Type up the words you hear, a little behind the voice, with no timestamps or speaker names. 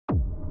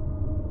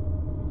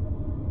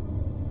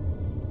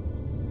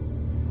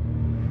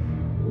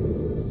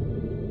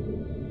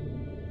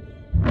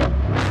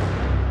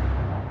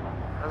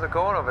it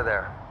going over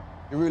there?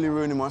 You're really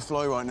ruining my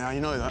flow right now, you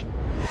know that?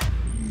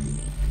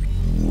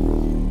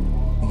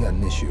 You got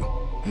an issue.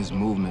 His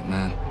movement,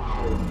 man.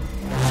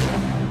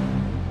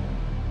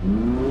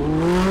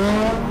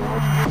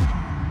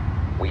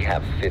 We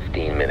have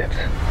 15 minutes.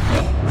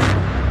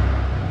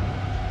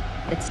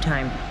 It's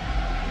time.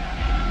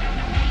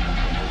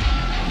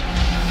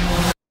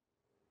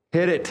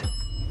 Hit it.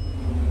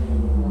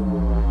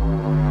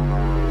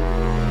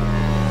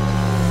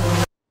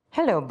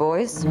 Hello,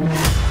 boys.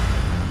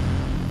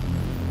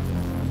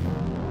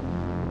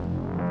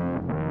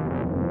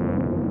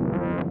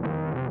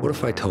 What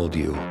if I told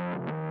you,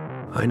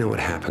 I know what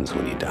happens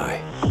when you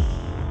die?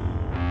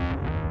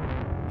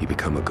 You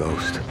become a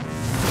ghost.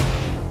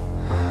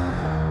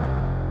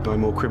 No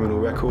more criminal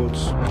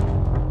records.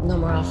 No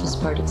more office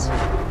parties.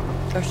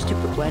 Or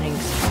stupid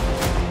weddings.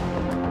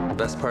 The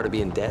best part of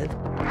being dead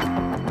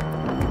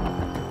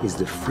is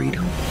the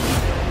freedom.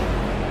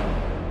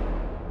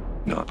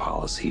 Not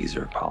policies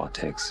or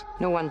politics.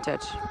 No one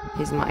touch.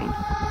 He's mine.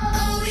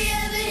 All we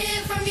ever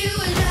hear from you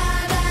is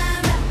blah,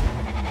 blah, blah.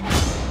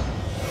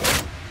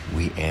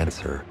 We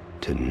answer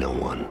to no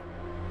one.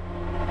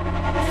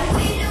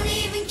 We don't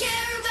even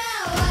care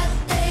about what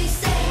they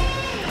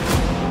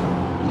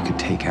say. You could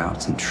take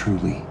out some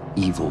truly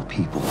evil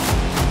people.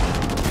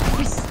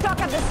 We're stuck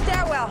at the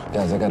stairwell.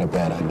 Guys, I got a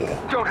bad idea.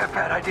 Don't have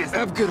bad ideas. I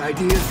have good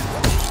ideas.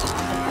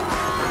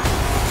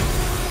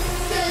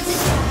 'Cause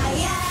it's yeah,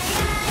 yeah,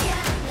 yeah,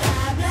 yeah.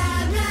 Blah,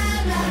 blah, blah,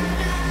 blah,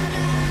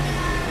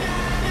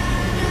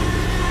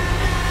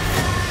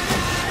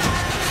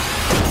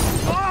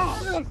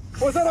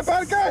 blah. Was that a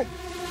bad guy?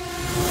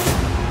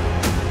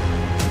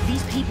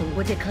 These people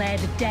were declared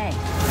dead.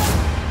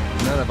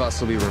 None of us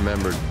will be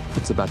remembered.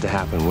 What's about to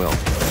happen will.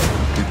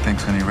 Good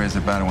things when you raise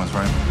the bad ones,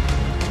 right?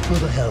 Who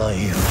the hell are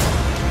you?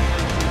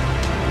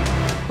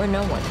 We're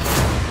no one.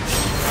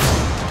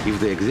 If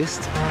they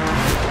exist,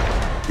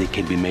 they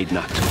can be made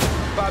not to.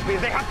 Bobby,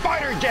 they have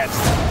fighter jets!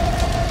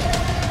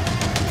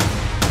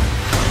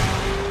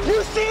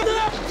 You see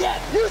that?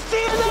 Yes! You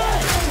see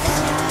that?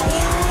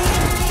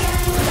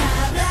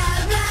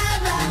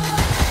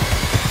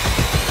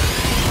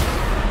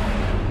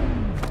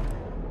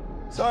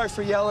 Sorry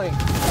for yelling.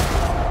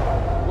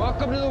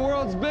 Welcome to the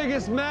world's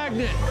biggest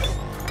magnet.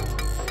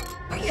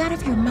 Are you out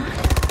of your mind?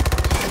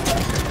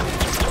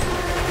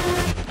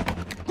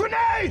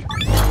 Grenade!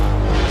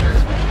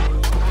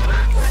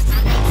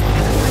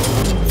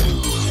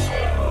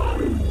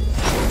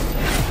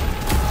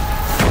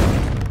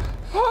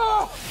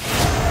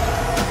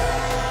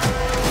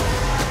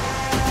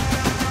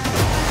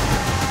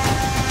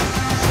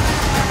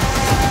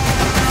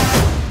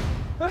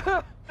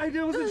 I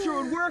wasn't sure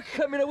it would work.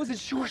 I mean, I wasn't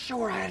sure.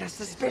 I had a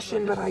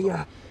suspicion, but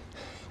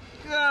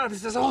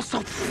this is all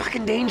so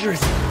fucking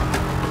dangerous.